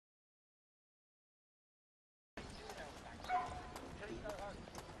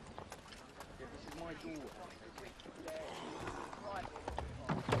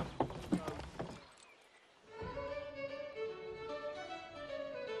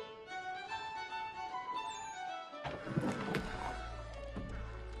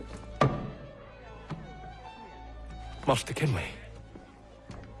Master Kenway.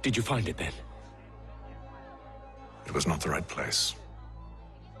 Did you find it then? It was not the right place.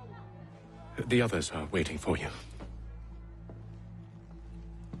 The others are waiting for you.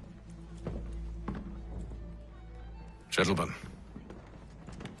 Gentlemen,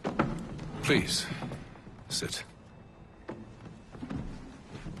 please, sit.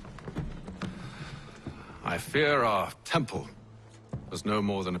 I fear our temple was no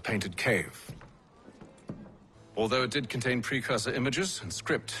more than a painted cave. Although it did contain precursor images and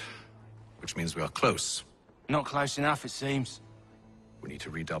script, which means we are close. Not close enough, it seems. We need to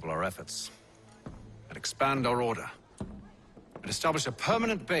redouble our efforts and expand our order and establish a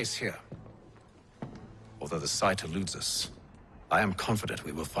permanent base here. Although the site eludes us, I am confident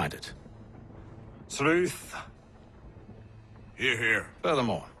we will find it. Truth. Hear, hear.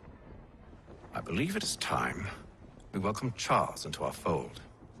 Furthermore, I believe it is time we welcome Charles into our fold.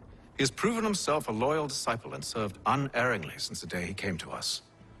 He has proven himself a loyal disciple and served unerringly since the day he came to us.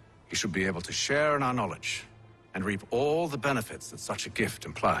 He should be able to share in our knowledge and reap all the benefits that such a gift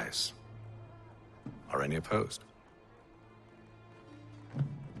implies. Are any opposed?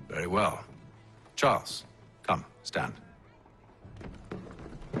 Very well. Charles, come, stand.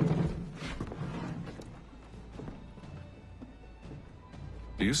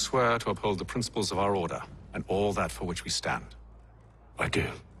 Do you swear to uphold the principles of our order and all that for which we stand? I do.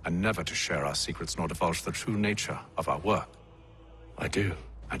 And never to share our secrets nor divulge the true nature of our work? I do.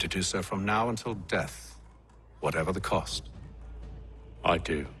 And to do so from now until death, whatever the cost? I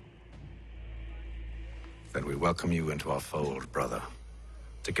do. Then we welcome you into our fold, brother.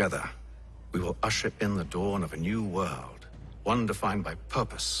 Together, we will usher in the dawn of a new world, one defined by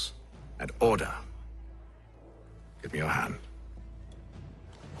purpose and order. Give me your hand.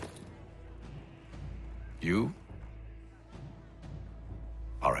 You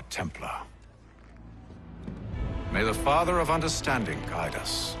are a Templar. May the Father of Understanding guide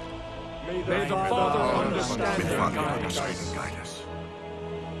us. May the Father of Understanding guide us.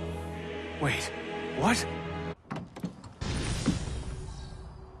 Wait, what?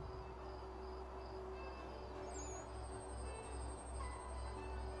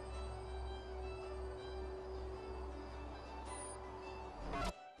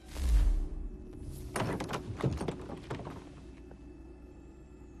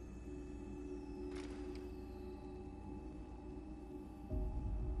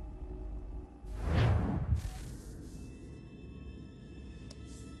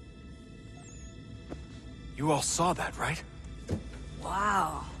 You all saw that, right?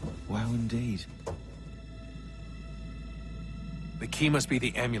 Wow. Wow, indeed. The key must be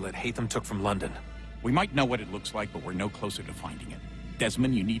the amulet Haytham took from London. We might know what it looks like, but we're no closer to finding it.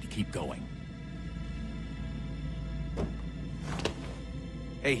 Desmond, you need to keep going.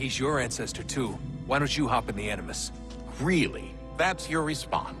 Hey, he's your ancestor too. Why don't you hop in the Animus? Really? That's your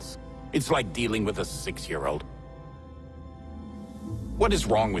response? It's like dealing with a 6-year-old. What is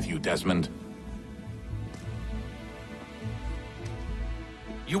wrong with you, Desmond?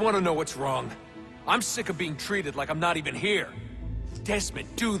 You want to know what's wrong? I'm sick of being treated like I'm not even here.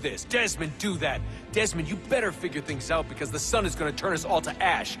 Desmond, do this. Desmond, do that. Desmond, you better figure things out because the sun is going to turn us all to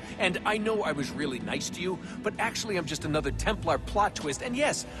ash. And I know I was really nice to you, but actually I'm just another Templar plot twist. And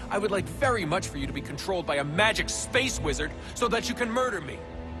yes, I would like very much for you to be controlled by a magic space wizard so that you can murder me.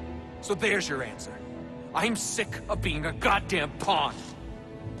 So there's your answer. I'm sick of being a goddamn pawn.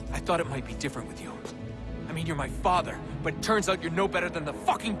 I thought it might be different with you. I mean, you're my father, but it turns out you're no better than the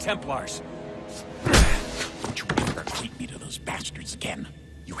fucking Templars. Don't you ever treat me to those bastards again.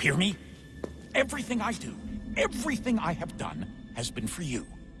 You hear me? Everything I do, everything I have done, has been for you.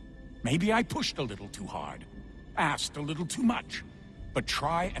 Maybe I pushed a little too hard, asked a little too much, but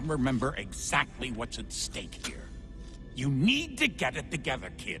try and remember exactly what's at stake here. You need to get it together,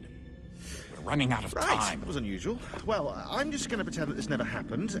 kid. We're running out of time. That was unusual. Well, I'm just going to pretend that this never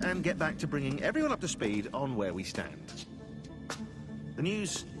happened and get back to bringing everyone up to speed on where we stand. The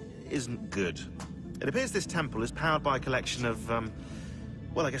news isn't good. It appears this temple is powered by a collection of,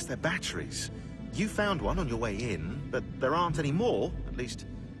 well, I guess they're batteries. You found one on your way in, but there aren't any more, at least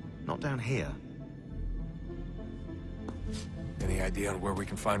not down here. Any idea on where we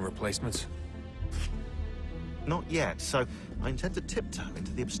can find replacements? Not yet, so I intend to tiptoe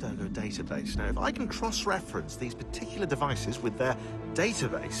into the Abstergo database. Now, if I can cross-reference these particular devices with their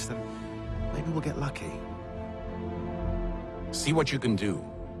database, then maybe we'll get lucky. See what you can do.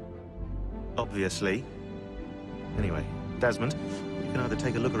 obviously. Anyway, Desmond, you can either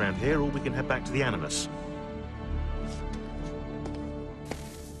take a look around here or we can head back to the Animus.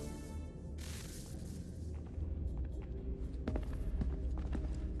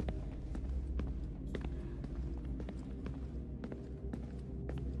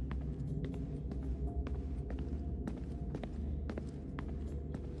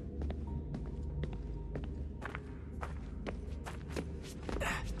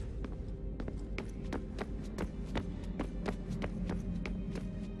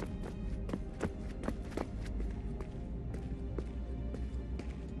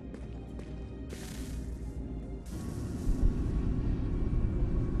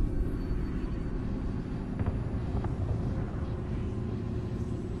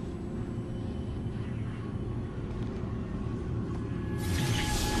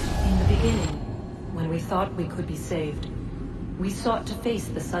 When we thought we could be saved, we sought to face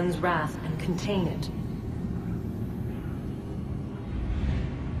the sun's wrath and contain it.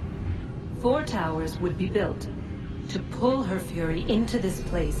 4 towers would be built to pull her fury into this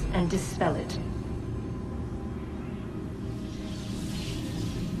place and dispel it.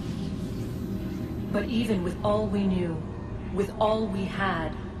 But even with all we knew, with all we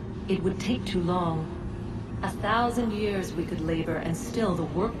had, it would take too long. 1,000 years we could labor and still the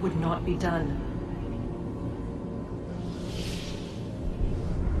work would not be done.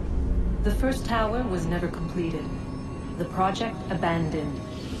 The first tower was never completed. The project abandoned.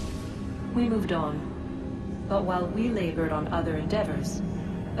 We moved on. But while we labored on other endeavors,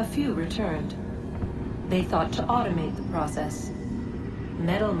 a few returned. They thought to automate the process.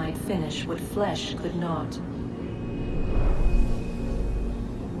 Metal might finish what flesh could not.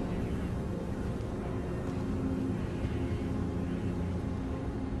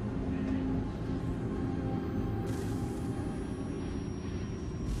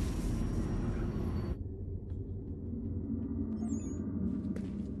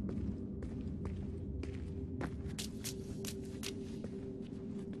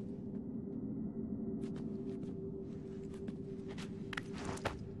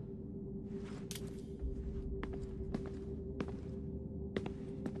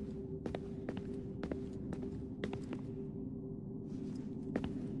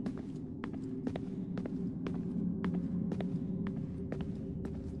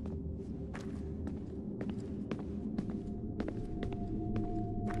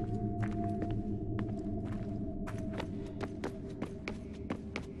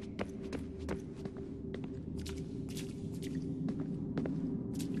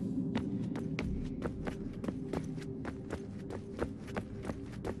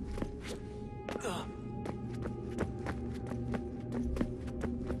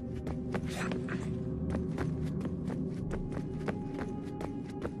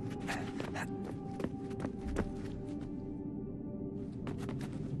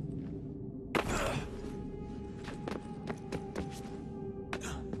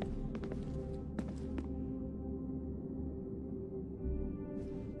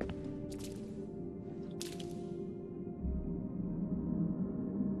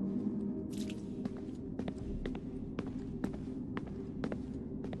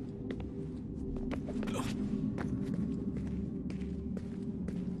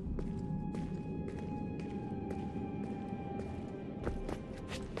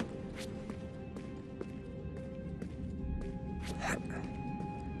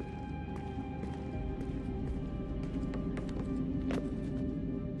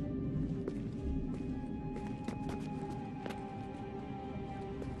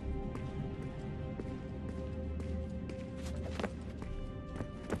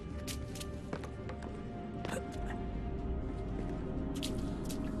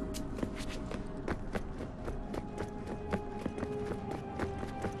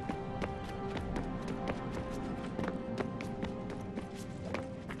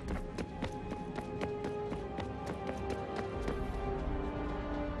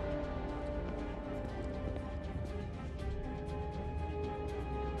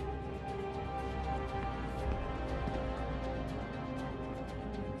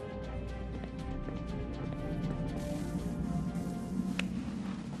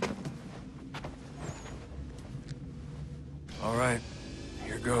 All right,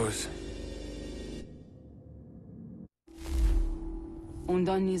 here goes.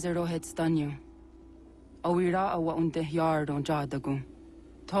 Undan ni zero het stanyu. Awira awa unte yard on jadagu.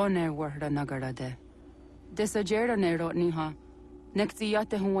 Toner warda nagara de. Desajera nero niha. Nexti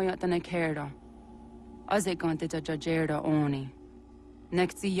yate huwayata nekera. Azekante jajera oni.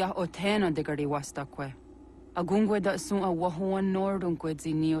 Nexti ya otena degari wastakwe. Agungwe da sun a wahuan nordun kwed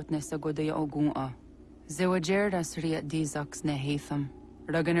zi niot nesa goda ya ogun a. Zewajerdas riat dizax ne heitham.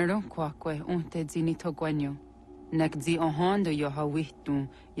 Raganero kwakwe unte zi ni togwenyo. Nek zi ohando yo ha wihtu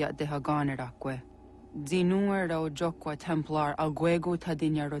ya de ha ganerakwe. Zi nuer rao jokwa templar agwego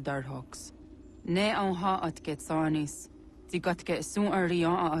tadinya rodarhox. Ne on ha at getsanis. Zi gat get sun a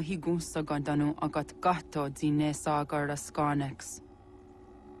rian a higun sa gandanu agat gato zi ne sagar raskanex.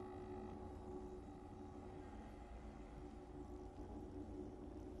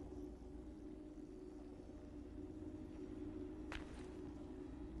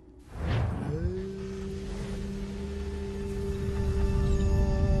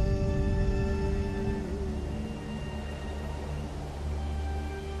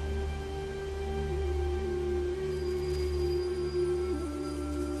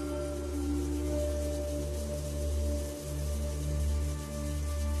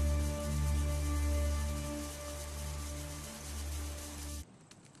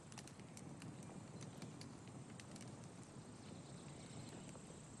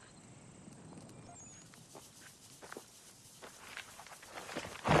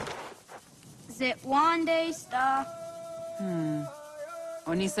 Is it one day stuff?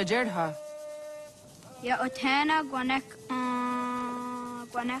 Oni sajerha. Ya otana gwanek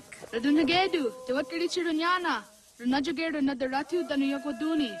gwanek. Radunagedu, te wakirichirunyana. Runajagedu na daratu danu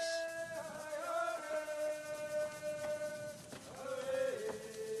yakodunis.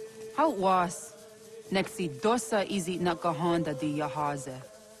 How was? Nexi dosa izi nakahanda di yahaze.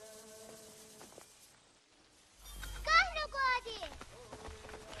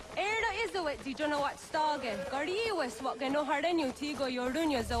 Di jono wat stage. Gariwes wat geno hardenyu tigo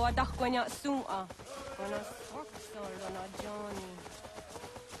yorunya zawa dakwanya suma. Wana saksa lona Johnny.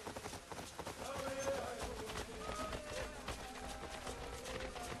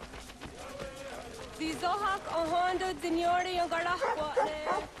 Di zohak ahondo dinyori yung garahwa ne.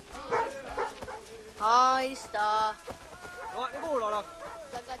 Hi, Star. What go lora?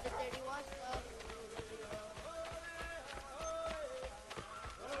 Laga the 31 Star.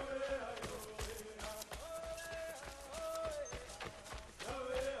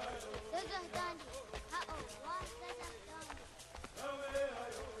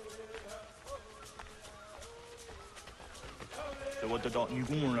 What the dot you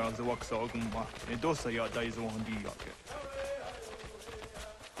go around the wax or gumma, and those are your days on the yacht.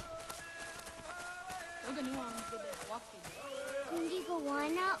 Gundi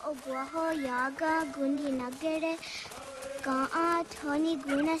Gawana, Oguaho, Yaga, Gundi Nagere, Gaa, Tony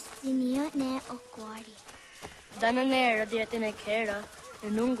Guna, Sinio, Ne, Okwari. Dananera, Diatine Kera,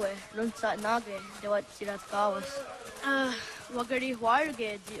 Nungue, Lunsa Nage, de what Sirat Kawas. Wagari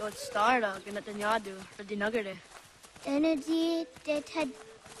Warge, the old Stara, Ganatanyadu, the Nagere. Energy, that had.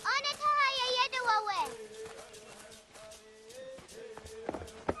 Onataya Yadawawe.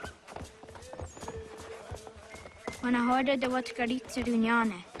 When I heard the what Karitsa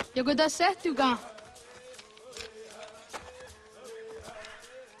Dunyane. You go da set to go.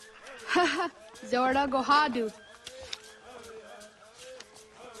 Haha, Zora Gohadu.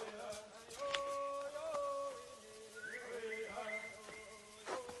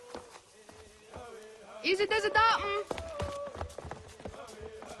 Is it as a datum?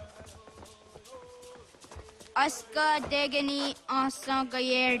 Aska Degani Asa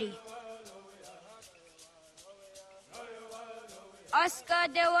Gayeri. Aska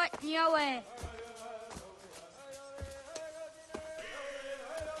Dewat Nyawe.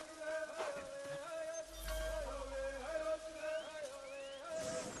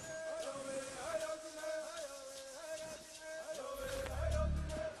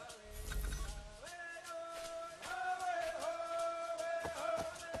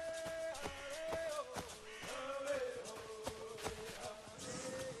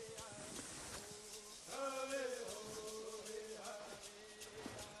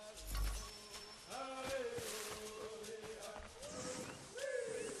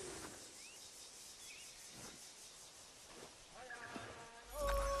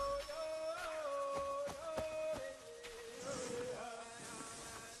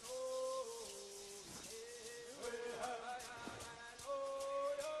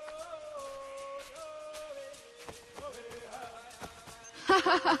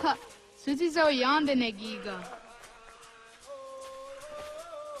 Suti zo yande ne giga.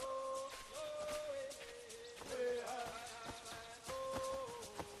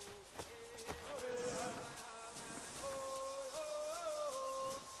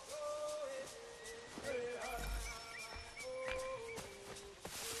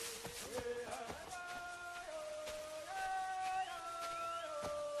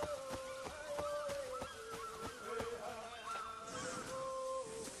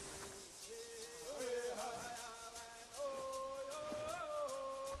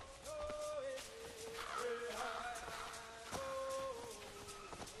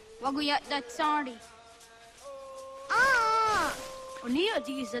 Waguyat that sorry. Nia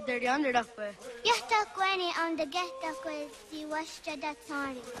these that they're under up. Yahta Kweni on the Geta Quiz, the Washta that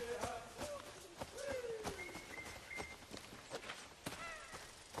sorry.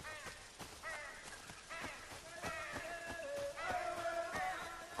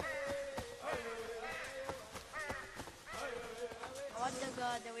 What the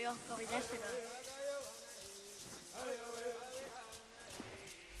god that we all go with yesterday?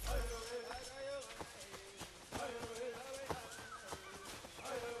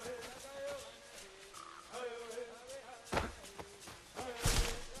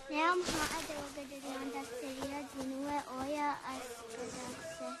 Now I'm hot at the Ogadarian that Syria, Dinue, Oya, Askada,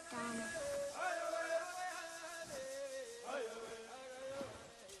 Setana.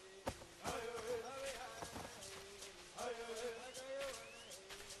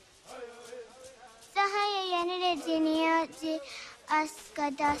 Sahaya Yanere Dinia, the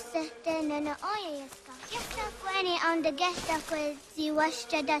Askada, Setana, Oya, Yaska. Yasta Kweni on the Gesta Quiz, the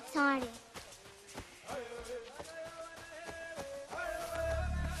Washta that sorry.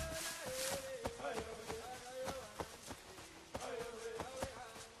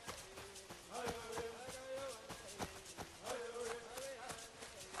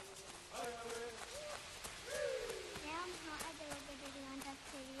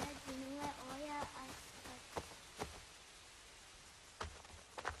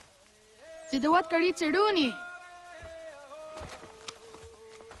 Sidawat kari cheduni.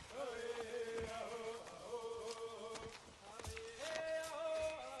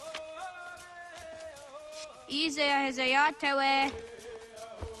 Isaiah Hezayatewe.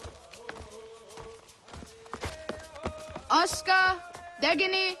 Aska,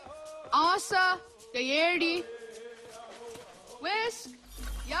 Degani, Asa, Gayerdi. Whisk,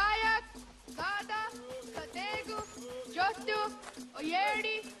 Yayak, Gada, Kategu, Jotu,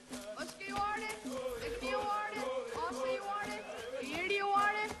 Oyerdi. Oski you want it, Degani you want it, Asa you want it, Gayerdi you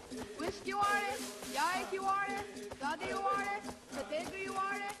want it, Whisk you want it, Yayak you want it, Gada you want it, Kategu you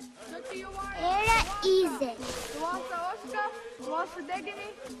want it, Jotu you want it. Era easy. Dawasa Oska, Dawasa Degani,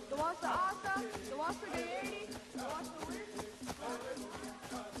 Dawasa Asa, Dawasa Gayerdi, Dawasa Whisk.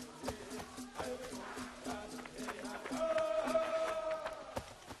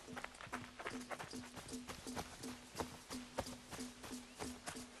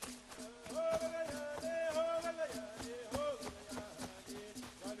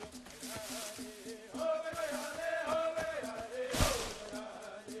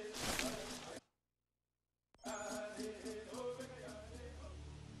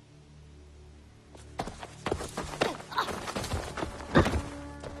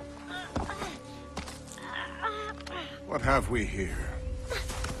 What have we here?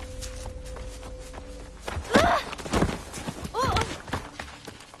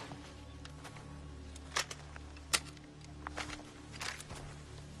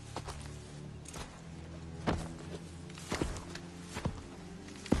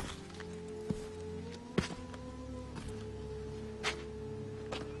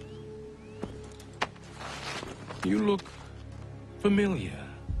 You look familiar.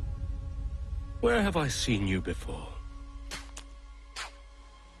 Where have I seen you before?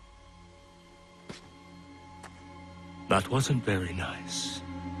 That wasn't very nice.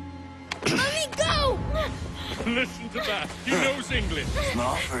 Let me go! Listen to that. He knows English.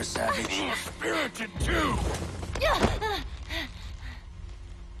 Small for a savage. Spirited too.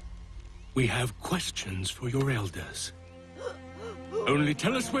 We have questions for your elders. Only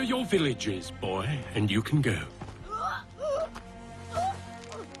tell us where your village is, boy, and you can go.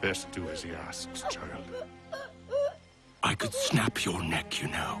 Best do as he asks, child. I could snap your neck, you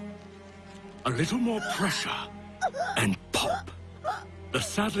know. A little more pressure, and pop. The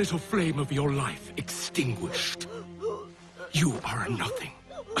sad little flame of your life extinguished. You are a nothing,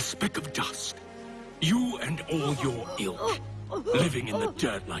 a speck of dust. You and all your ilk, living in the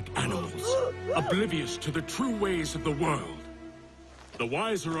dirt like animals, oblivious to the true ways of the world. The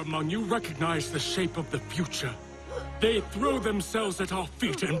wiser among you recognize the shape of the future. They throw themselves at our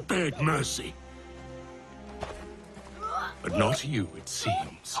feet and beg mercy. But not you, it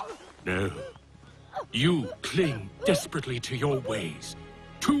seems. No. You cling desperately to your ways,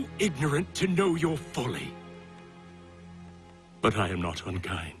 too ignorant to know your folly. But I am not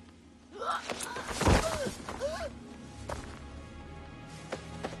unkind.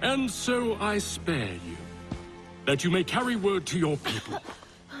 And so I spare you, that you may carry word to your people.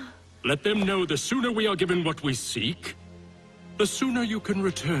 Let them know the sooner we are given what we seek, the sooner you can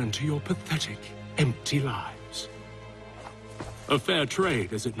return to your pathetic, empty lives. A fair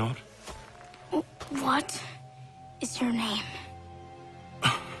trade, is it not? What is your name?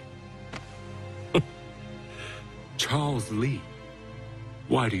 Charles Lee.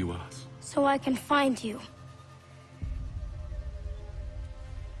 Why do you ask? So I can find you.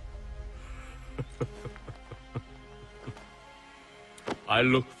 I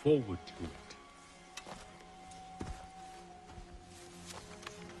look forward to it.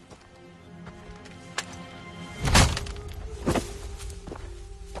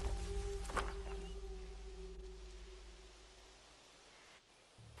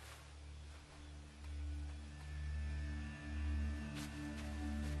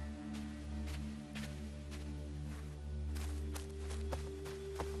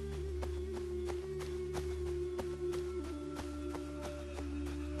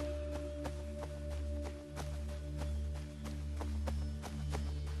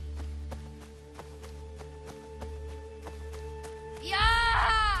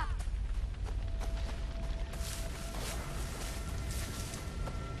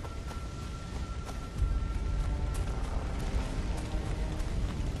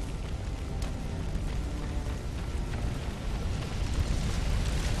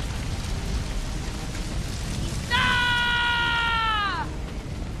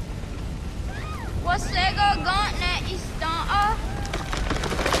 Wasego gauntlet is done.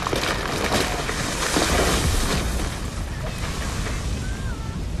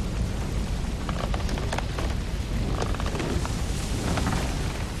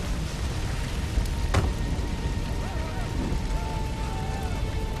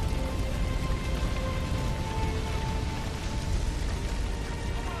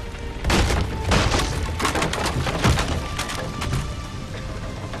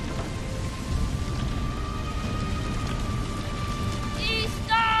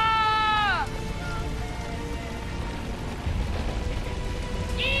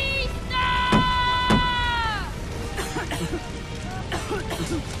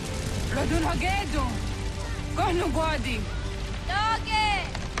 Radun Hagedo! Kohnu Gwadi! Doge!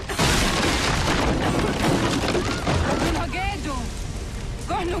 Radun Hagedo!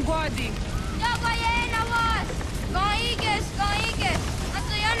 Kohnu Gwadi! Dogo yena was! Gaiges!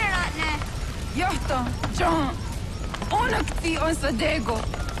 Ato yanaratne! Yahta! John! Onak ti on Sadego!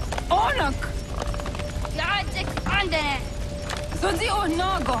 Onak! Yadzik andene! Zodi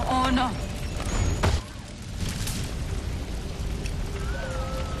onaga ona!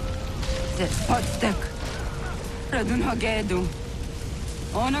 Podstek. Radun Hagedu.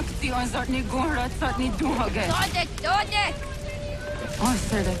 Onak ti on zartni gunrat satni duhage. Dodek!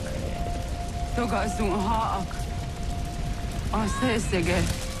 Osedek. Toga zun haak. Osesege.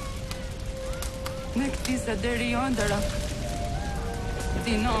 Nekti sa deri ondarak.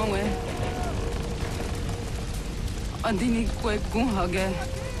 Dinawe. Andini kwe gunhage.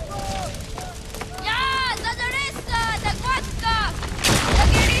 Ya! Zadoressa! Dagwatka!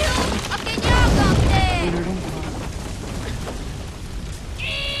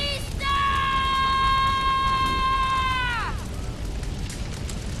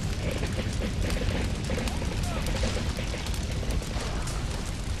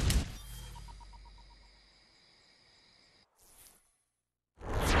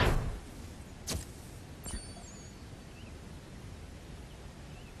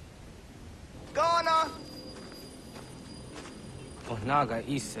 Naga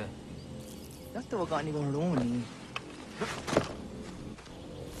Isa. That's the Wagani Goroni.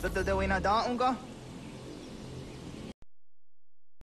 The way na daunga?